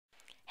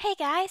Hey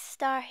guys,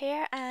 Star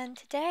here, and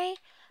today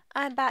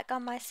I'm back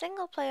on my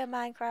single player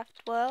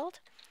Minecraft world,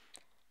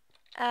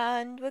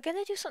 and we're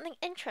gonna do something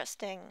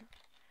interesting.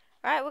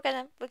 Right, we're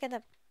gonna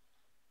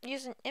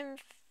use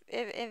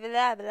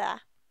blah, blah,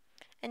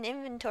 an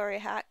inventory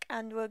hack,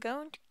 and we're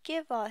going to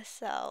give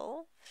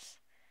ourselves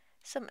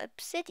some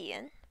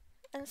obsidian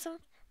and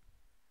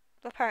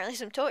apparently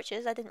some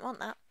torches. I didn't want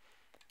that,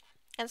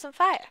 and some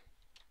fire.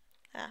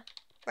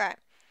 Right.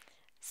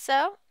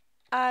 So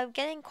I'm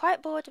getting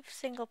quite bored of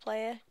single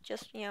player,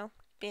 just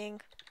being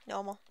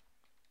normal.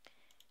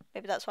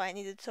 Maybe that's why I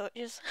needed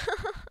torches.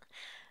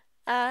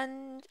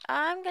 And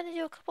I'm going to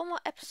do a couple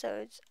more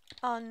episodes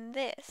on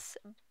this,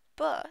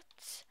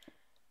 but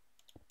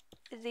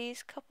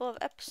these couple of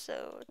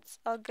episodes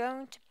are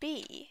going to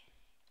be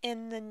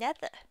in the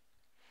nether.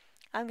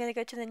 I'm going to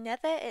go to the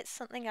nether. It's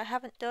something I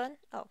haven't done.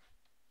 Oh,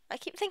 I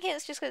keep thinking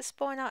it's just going to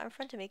spawn out in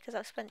front of me because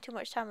I've spent too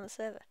much time on the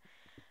server.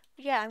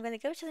 But yeah, I'm going to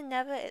go to the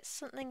nether. It's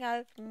something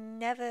I've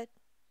never.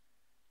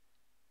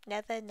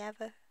 It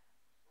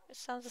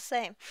sounds the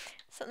same.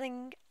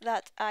 Something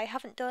that I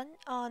haven't done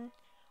on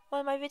one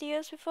of my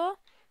videos before,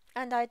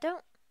 and I've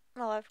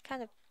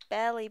kind of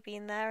barely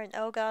been there, and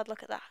oh god,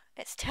 look at that.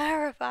 It's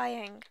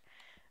terrifying.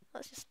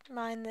 Let's just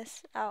mine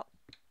this out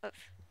of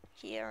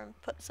here and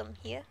put some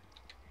here.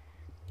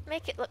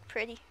 Make it look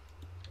pretty.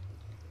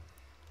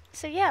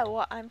 So yeah,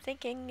 what I'm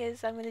thinking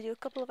is I'm going to do a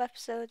couple of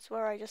episodes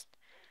where I just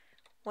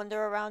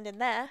wander around in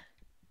there,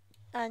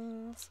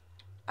 and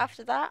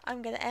after that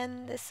I'm going to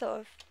end this sort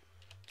of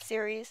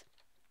series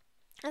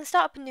and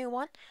start up a new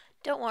one.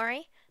 Don't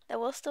worry, there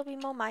will still be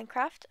more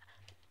Minecraft.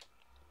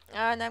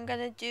 And I'm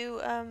gonna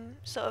do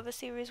sort of a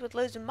series with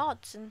loads of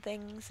mods and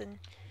things, and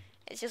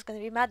it's just gonna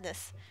be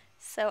madness.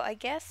 So I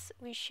guess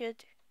we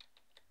should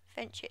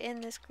venture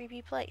in this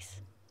creepy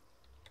place.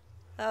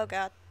 Oh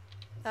god.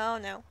 Oh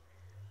no.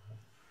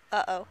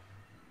 Uh-oh.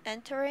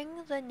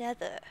 Entering the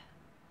nether.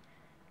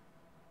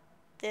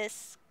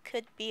 This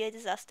could be a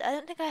disaster. I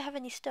don't think I have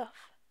any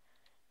stuff.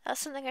 That's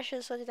something I should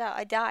have sorted out.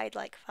 I died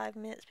like 5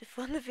 minutes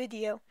before the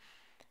video.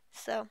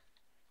 So,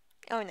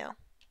 oh no.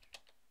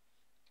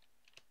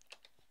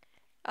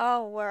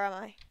 Oh, where am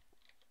I?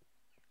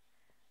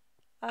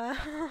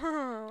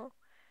 Oh,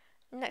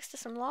 next to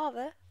some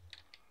lava.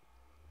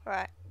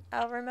 Right,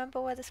 I'll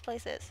remember where this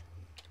place is.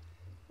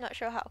 Not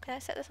sure how. Can I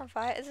set this on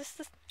fire? Is this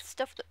the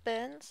stuff that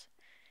burns?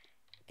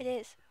 It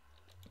is.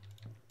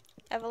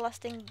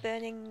 Everlasting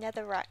burning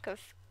netherrack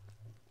of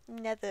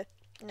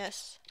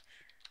netherness.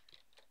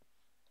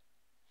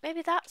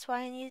 Maybe that's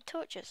why I needed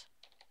torches.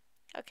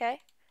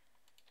 Okay.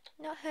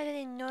 Not heard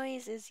any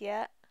noises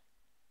yet.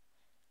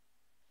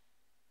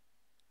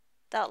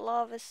 That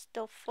lava's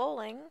still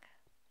falling.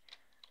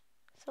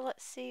 So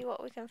let's see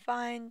what we can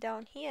find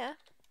down here.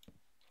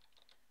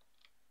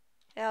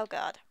 Oh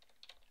god.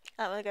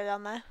 I don't want to go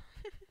down there.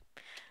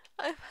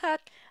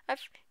 I've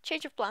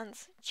change of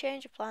plans.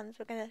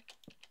 We're gonna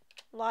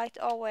light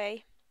our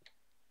way.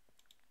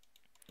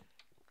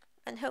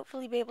 And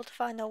hopefully be able to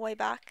find our way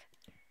back.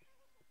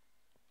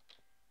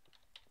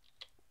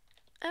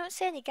 I don't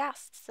see any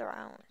ghasts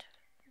around.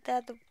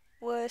 They're the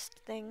worst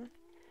thing.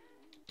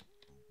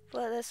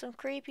 But there's some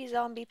creepy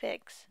zombie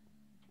pigs.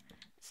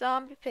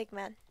 Zombie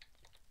pigmen.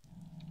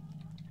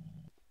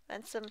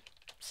 And some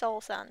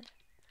soul sand.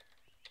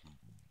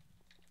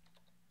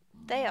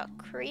 They are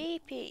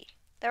creepy.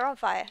 They're on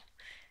fire.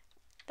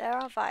 They're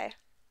on fire.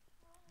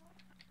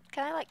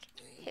 Can I like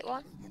hit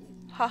one?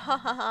 Ha ha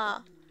ha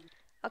ha.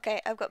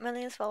 Okay, I've got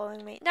millions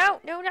following me. No,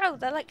 no, no,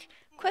 they're like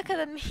quicker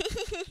than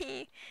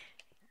me.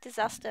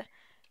 Disaster.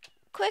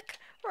 Quick,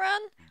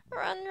 run,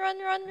 run, run,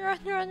 run,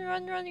 run, run,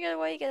 run, run, get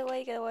away, get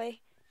away, get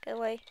away, get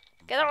away.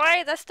 Get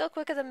away, they're still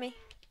quicker than me.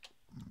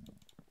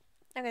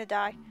 I'm gonna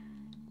die.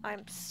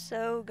 I'm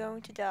so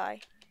going to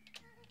die.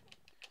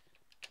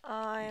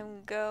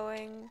 I'm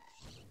going...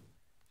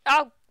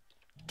 Oh,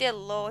 dear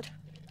lord.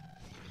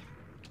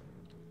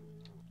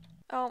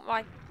 Oh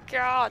my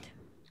god.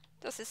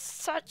 This is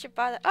such a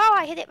bad... Oh,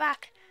 I hit it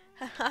back.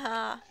 Ha ha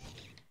ha.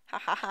 Ha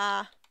ha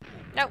ha.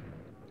 No.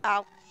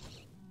 Ow.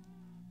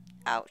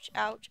 Ouch,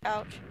 ouch,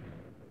 ouch.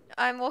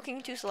 I'm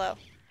walking too slow.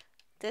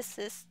 This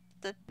is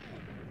the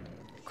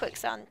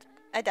quicksand.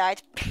 I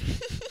died.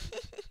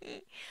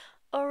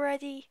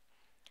 Already,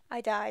 I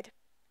died.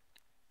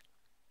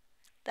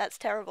 That's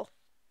terrible.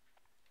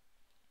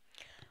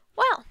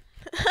 Well,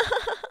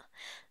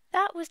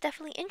 that was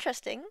definitely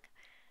interesting.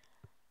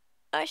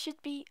 I should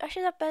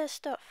have better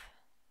stuff.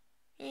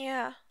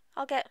 Yeah,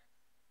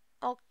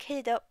 I'll kit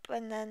it up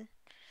and then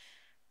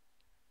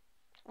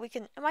we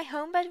can... My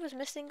home bed was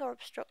missing or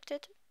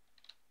obstructed?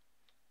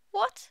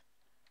 What?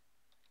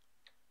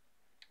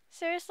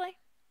 Seriously?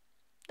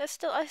 I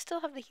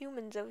still have the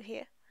humans over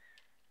here.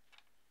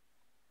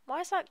 Why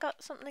has that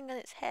got something on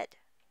its head?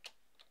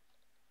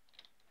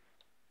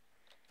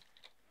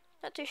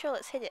 Not too sure,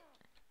 let's hit it.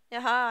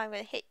 Aha, I'm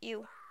gonna hit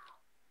you.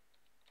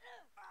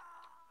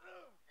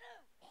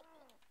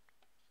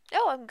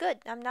 Oh, I'm good.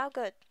 I'm now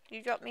good.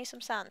 You dropped me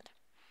some sand.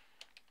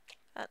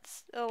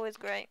 That's always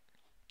great.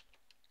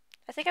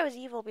 I think I was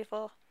evil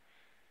before.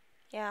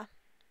 Yeah.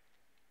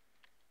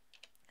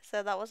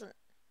 so that wasn't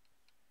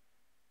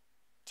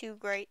too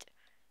great.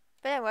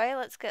 But anyway,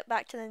 let's get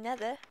back to the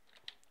nether.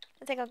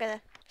 I think I'm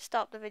gonna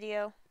stop the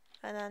video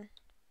and then,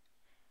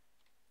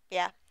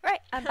 yeah.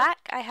 Right, I'm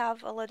back. I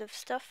have a lot of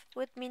stuff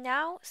with me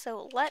now,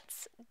 so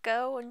let's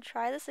go and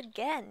try this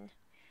again.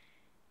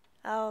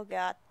 Oh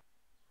god.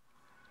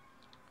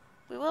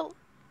 We will...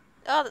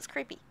 Oh, that's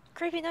creepy.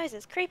 Creepy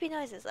noises,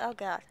 oh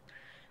god.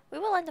 We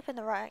will end up in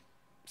the right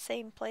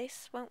same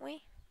place, won't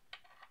we?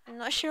 I'm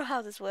not sure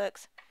how this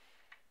works.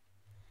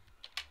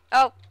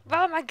 Oh,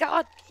 oh my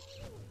god!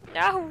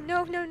 No,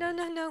 no, no, no,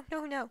 no, no,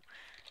 no, no.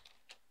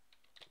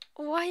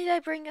 Why did I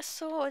bring a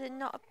sword and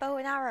not a bow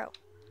and arrow?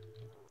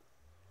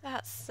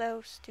 That's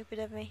so stupid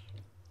of me.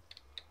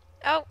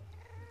 Oh,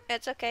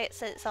 it's okay, it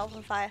set itself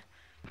on fire.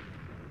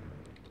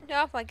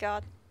 Oh my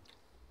god.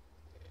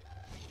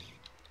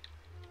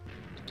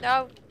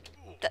 No,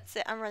 that's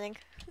it, I'm running.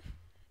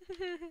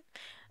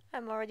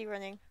 I'm already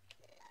running.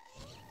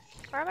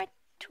 Where am I?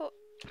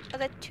 Are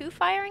there two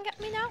firing at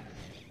me now?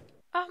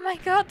 Oh my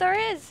god, there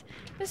is!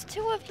 There's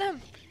two of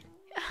them!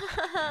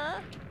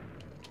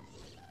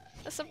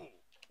 There's some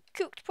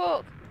cooked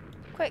pork.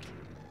 Quick.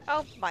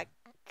 Oh my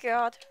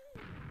god.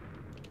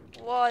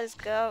 What is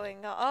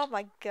going on? Oh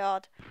my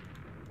god.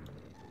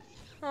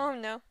 Oh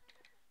no.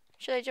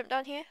 Should I jump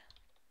down here?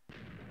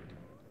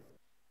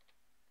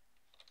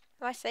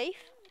 Am I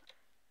safe?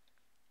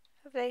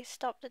 Have they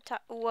stopped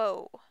attack?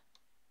 Whoa.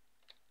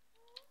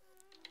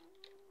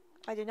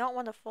 I do not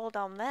want to fall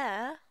down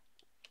there.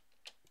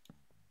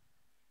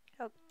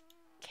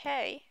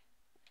 Okay.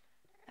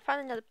 I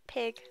found another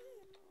pig.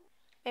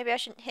 Maybe I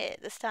shouldn't hit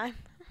it this time.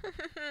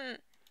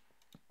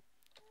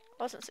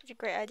 Wasn't such a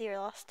great idea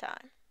last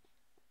time.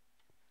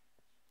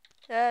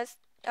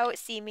 Oh,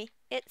 it's seen me.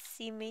 It's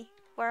seen me.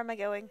 Where am I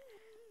going?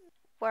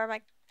 Where am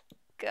I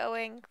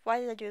going? Why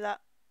did I do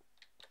that?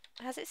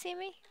 Has it seen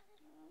me?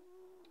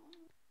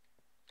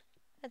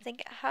 I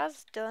think it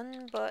has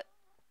done, but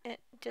it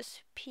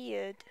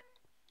disappeared.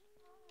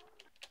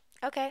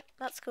 Okay,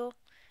 that's cool.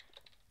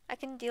 I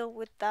can deal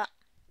with that.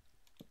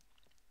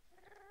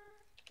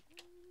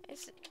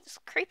 It's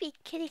creepy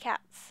kitty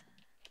cats.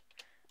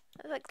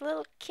 They're like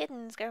little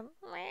kittens going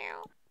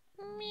meow,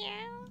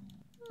 meow,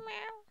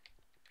 meow.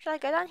 Should I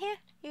go down here?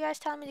 You guys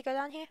telling me to go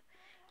down here?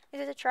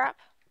 Is it a trap?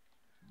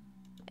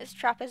 It's a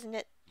trap, isn't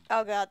it?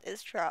 Oh god,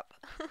 it's a trap.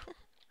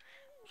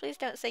 Please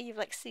don't say you've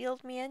like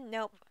sealed me in.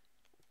 Nope.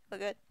 We're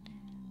good.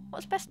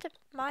 What's best to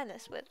mine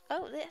this with?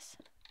 Oh, this.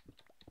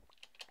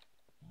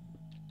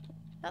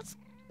 That's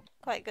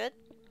quite good.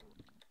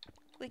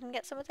 We can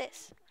get some of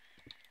this.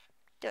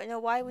 Don't know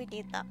why we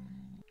need that.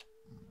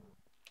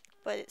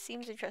 But it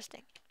seems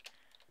interesting.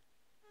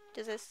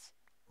 Does this...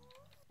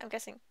 I'm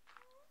guessing...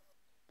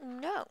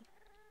 No.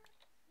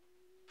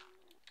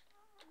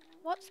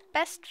 What's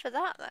best for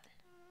that then?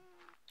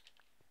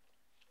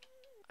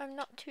 I'm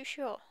not too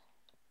sure.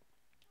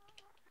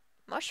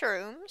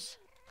 Mushrooms?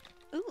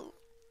 Ooh.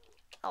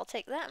 I'll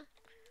take them.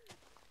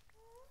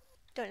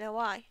 Don't know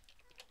why.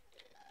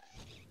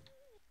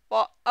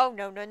 What? Oh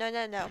no, no, no,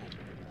 no, no.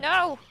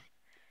 No!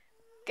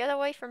 Get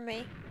away from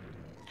me.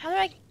 How do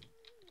I...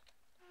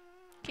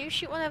 Can you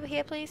shoot one over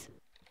here, please?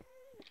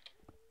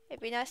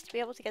 It'd be nice to be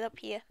able to get up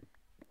here.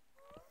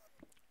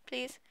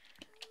 Please.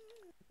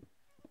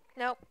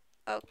 Nope.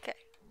 Okay.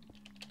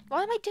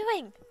 What am I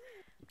doing?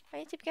 I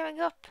need to be going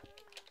up.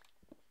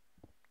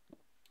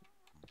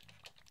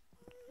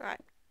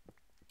 Right.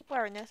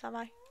 Where in this am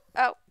I?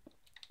 Oh.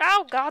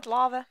 Oh god,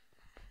 lava.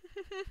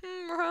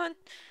 Run.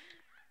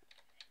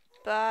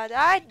 Bad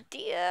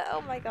idea.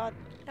 Oh my god.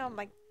 Oh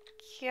my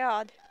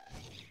god.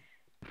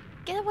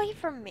 Get away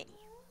from me.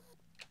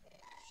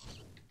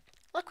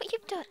 Look what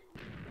you've done.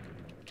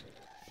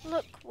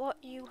 Look what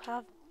you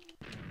have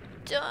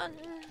done.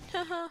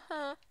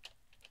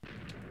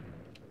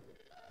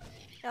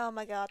 Oh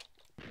my god.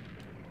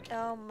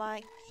 Oh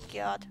my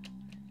god.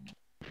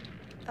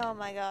 Oh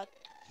my god.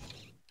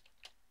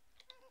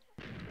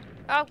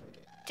 Oh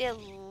dear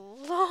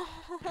lord.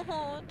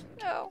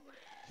 No.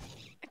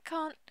 I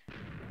can't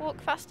walk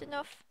fast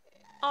enough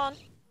on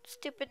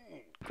stupid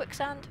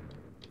quicksand.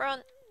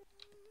 Run.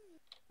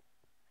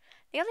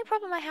 The only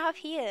problem I have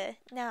here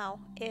now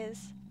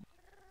is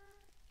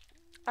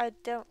I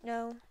don't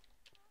know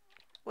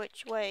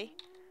which way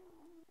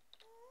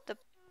the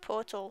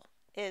portal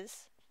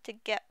is to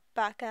get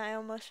back, and I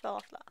almost fell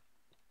off that.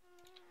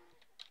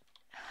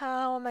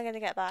 How am I going to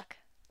get back?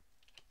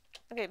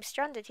 I'm going to be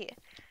stranded here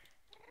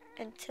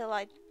until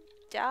I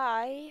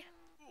die,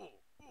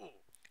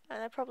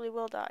 and I probably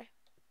will die.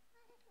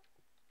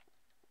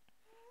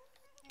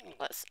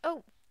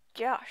 Oh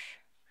gosh,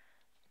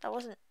 that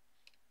wasn't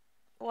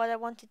what I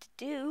wanted to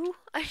do.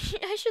 I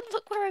should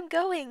look where I'm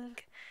going.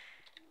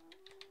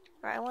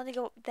 Right, I want to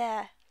go up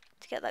there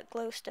to get that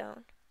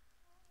glowstone.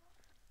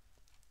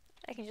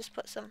 I can just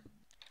put some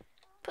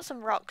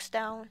rocks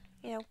down,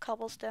 you know,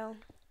 cobblestone.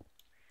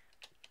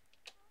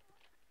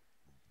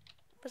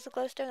 Was the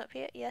glowstone up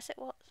here? Yes, it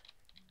was.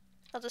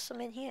 Oh, there's some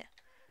in here.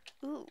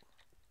 Ooh.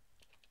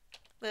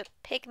 With a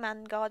pig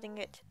man guarding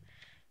it.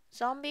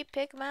 Zombie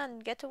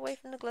pigman, get away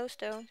from the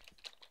glowstone.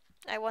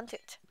 I want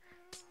it.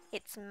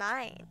 It's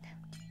mine.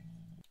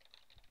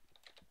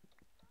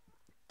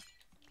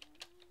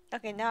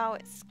 Okay, now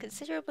it's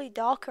considerably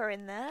darker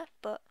in there,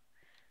 but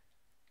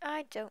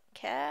I don't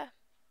care.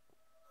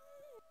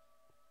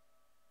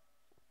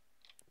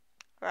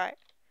 Right.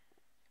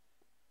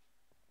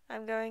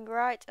 I'm going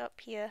right up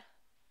here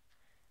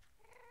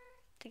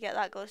to get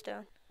that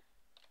glowstone.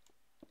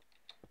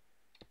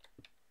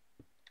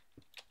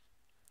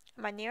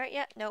 Am I near it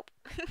yet? Nope.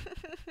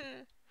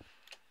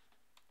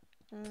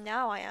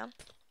 Now I am.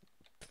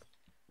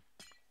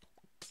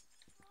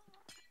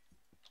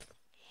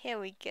 Here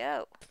we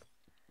go.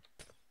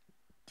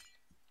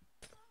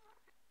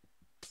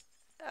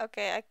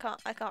 Okay, I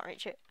can't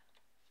reach it.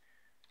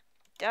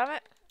 Damn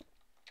it.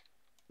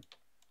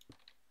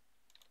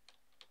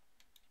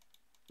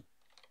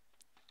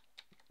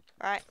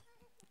 Right.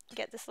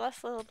 Get this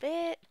last little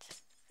bit.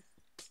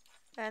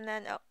 And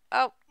then,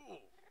 oh,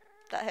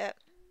 that hurt.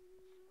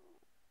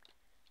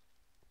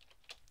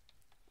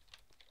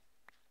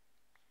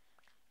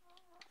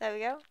 There we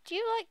go. Do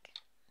you like,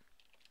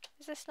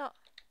 is this not,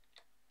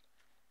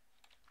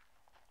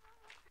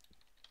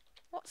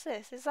 what's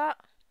this? Is that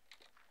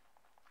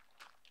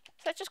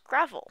just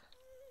gravel?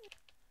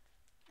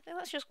 I think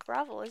that's just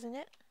gravel, isn't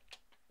it?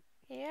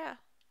 Yeah.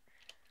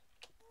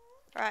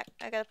 Right,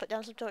 I gotta put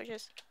down some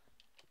torches.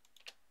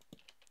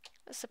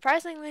 There's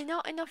surprisingly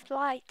not enough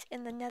light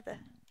in the nether.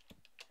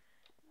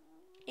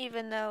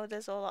 Even though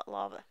there's all that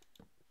lava.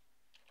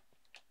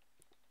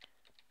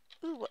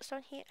 Ooh, what's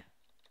down here?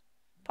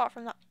 Apart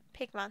from that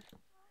pigman.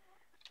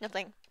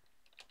 Nothing.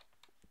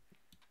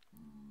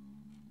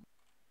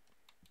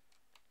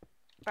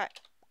 Right.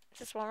 Is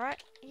this one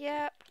right?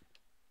 Yep.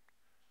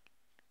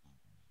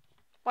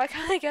 Why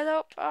can't I get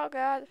up? Oh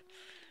god.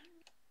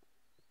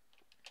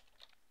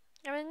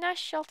 I'm in a nice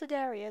sheltered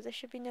area. There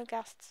should be no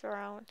ghasts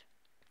around.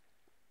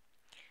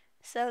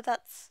 So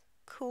that's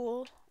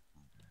cool.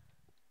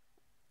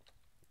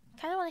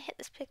 Kinda wanna hit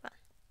this pigman.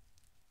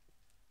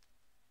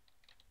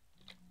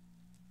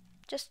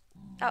 Just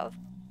out of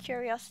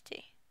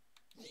curiosity.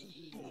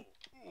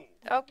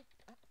 Oh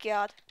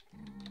god.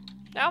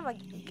 Oh my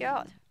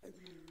god.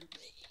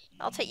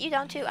 I'll take you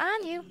down too,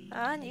 and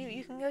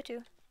you can go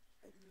too.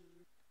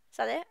 Is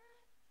that it?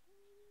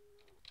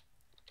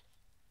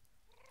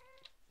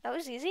 That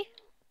was easy.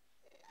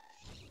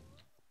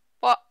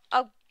 What?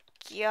 Oh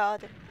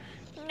god.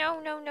 No,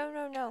 no, no,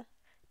 no, no.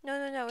 No,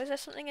 no, no. Is there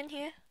something in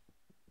here?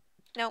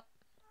 Nope.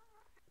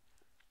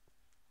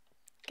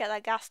 Get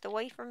that ghast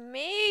away from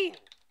me.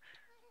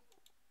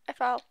 I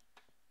fell.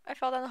 I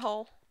fell down the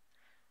hole.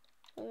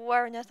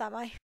 Where on earth am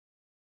I?